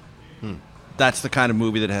stop. That's the kind of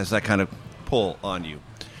movie that has that kind of pull on you.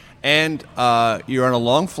 And you're on a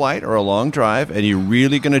long flight or a long drive, and you're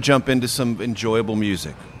really going to jump into some enjoyable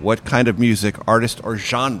music. What kind of music, artist, or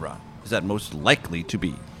genre is that most likely to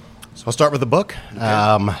be? So I'll start with the book. Okay.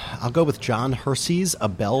 I'll go with John Hersey's A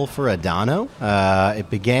Bell for Adano.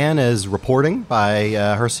 It began as reporting by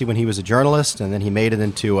Hersey when he was a journalist, and then he made it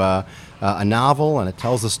into a novel, and it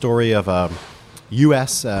tells the story of a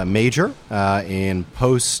U.S. major in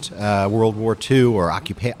post-World War II or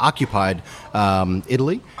occupied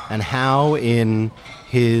Italy, and how in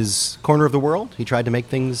his corner of the world he tried to make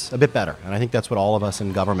things a bit better. And I think that's what all of us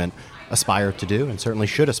in government aspire to do, and certainly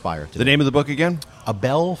should aspire to do. The name of the book again? A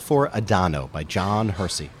Bell for Adano by John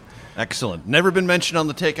Hersey. Excellent. Never been mentioned on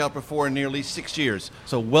the Takeout before in nearly 6 years.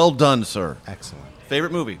 So well done, sir. Excellent.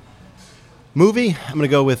 Favorite movie? Movie, I'm going to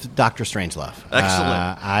go with Dr. Strangelove.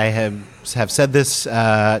 Excellent. I have said this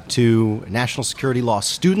to national security law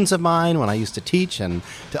students of mine when I used to teach, and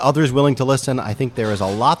to others willing to listen. I think there is a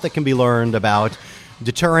lot that can be learned about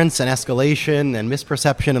deterrence and escalation and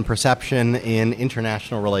misperception and perception in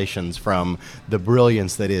international relations from the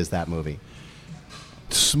brilliance that is that movie.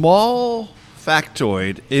 Small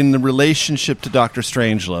factoid in the relationship to Dr.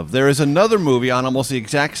 Strangelove. There is another movie on almost the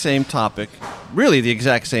exact same topic, really the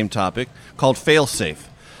exact same topic, called Failsafe,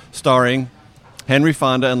 starring Henry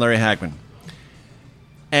Fonda and Larry Hagman.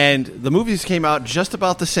 And the movies came out just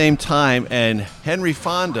about the same time, and Henry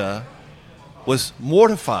Fonda was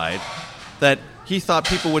mortified that he thought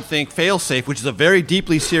people would think Failsafe, which is a very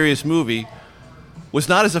deeply serious movie, was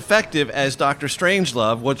not as effective as Dr.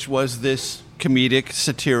 Strangelove, which was this comedic,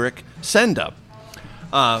 satiric send-up.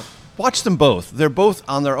 Watch them both. They're both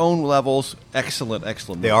on their own levels excellent movies.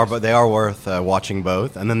 They are worth watching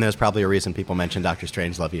both. And then there's probably a reason people mention Dr.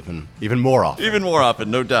 Strangelove even more often. Even more often,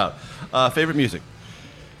 no doubt. Favorite music?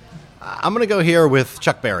 I'm going to go here with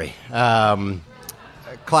Chuck Berry.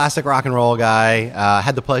 Classic rock and roll guy.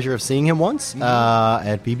 Had the pleasure of seeing him once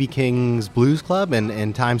at B.B. King's Blues Club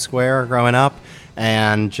in Times Square growing up.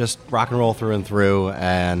 And just rock and roll through and through.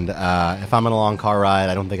 And if I'm in a long car ride,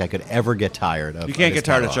 I don't think I could ever get tired of. You can't get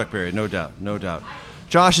tired of Chuck Berry, no doubt.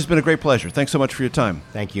 Josh, it's been a great pleasure. Thanks so much for your time.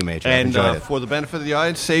 Thank you, Major. And enjoyed it. For the benefit of the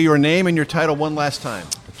audience, say your name and your title one last time.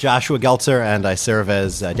 Joshua Geltzer, and I serve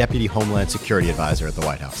as Deputy Homeland Security Advisor at the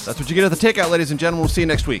White House. That's what you get at The Takeout, ladies and gentlemen. We'll see you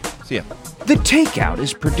next week. See ya. The Takeout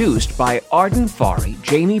is produced by Arden Fari,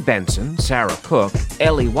 Jamie Benson, Sarah Cook,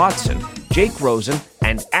 Ellie Watson, Jake Rosen,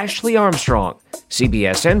 and Ashley Armstrong.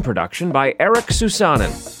 CBSN production by Eric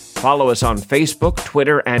Susanen. Follow us on Facebook,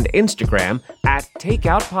 Twitter, and Instagram at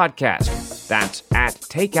Takeout Podcast. That's at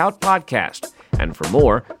Takeout Podcast. And for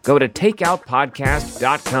more, go to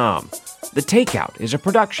takeoutpodcast.com. The Takeout is a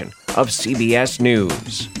production of CBS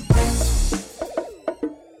News.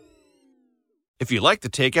 If you like The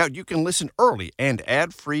Takeout, you can listen early and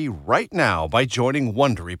ad-free right now by joining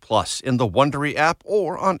Wondery Plus in the Wondery app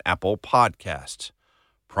or on Apple Podcasts.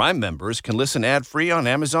 Prime members can listen ad-free on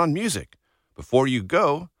Amazon Music. Before you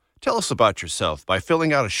go, tell us about yourself by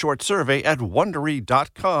filling out a short survey at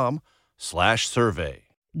Wondery.com/survey.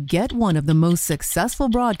 Get one of the most successful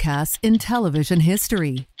broadcasts in television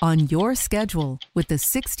history on your schedule with the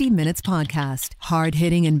 60 Minutes Podcast.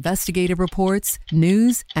 Hard-hitting investigative reports,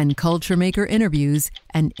 news, and culture maker interviews,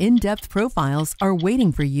 and in-depth profiles are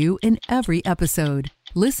waiting for you in every episode.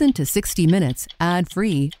 Listen to 60 Minutes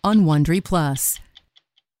ad-free on Wondery Plus.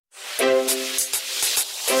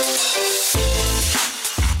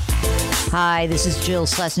 Hi, this is Jill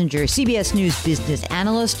Schlesinger, CBS News business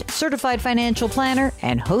analyst, certified financial planner,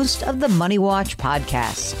 and host of the Money Watch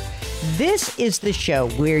podcast. This is the show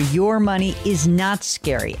where your money is not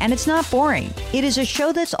scary and it's not boring. It is a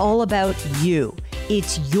show that's all about you.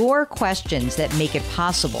 It's your questions that make it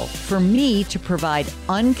possible for me to provide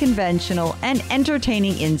unconventional and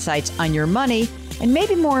entertaining insights on your money, and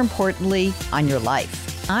maybe more importantly, on your life.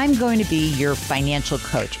 I'm going to be your financial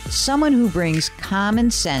coach, someone who brings common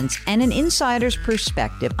sense and an insider's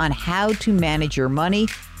perspective on how to manage your money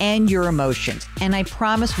and your emotions. And I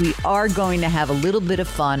promise we are going to have a little bit of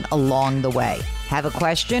fun along the way. Have a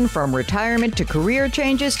question from retirement to career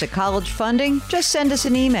changes to college funding? Just send us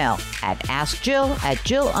an email at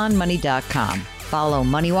askjill@jillonmoney.com. Follow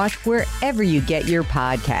Money Watch wherever you get your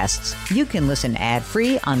podcasts. You can listen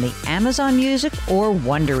ad-free on the Amazon Music or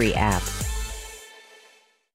Wondery app.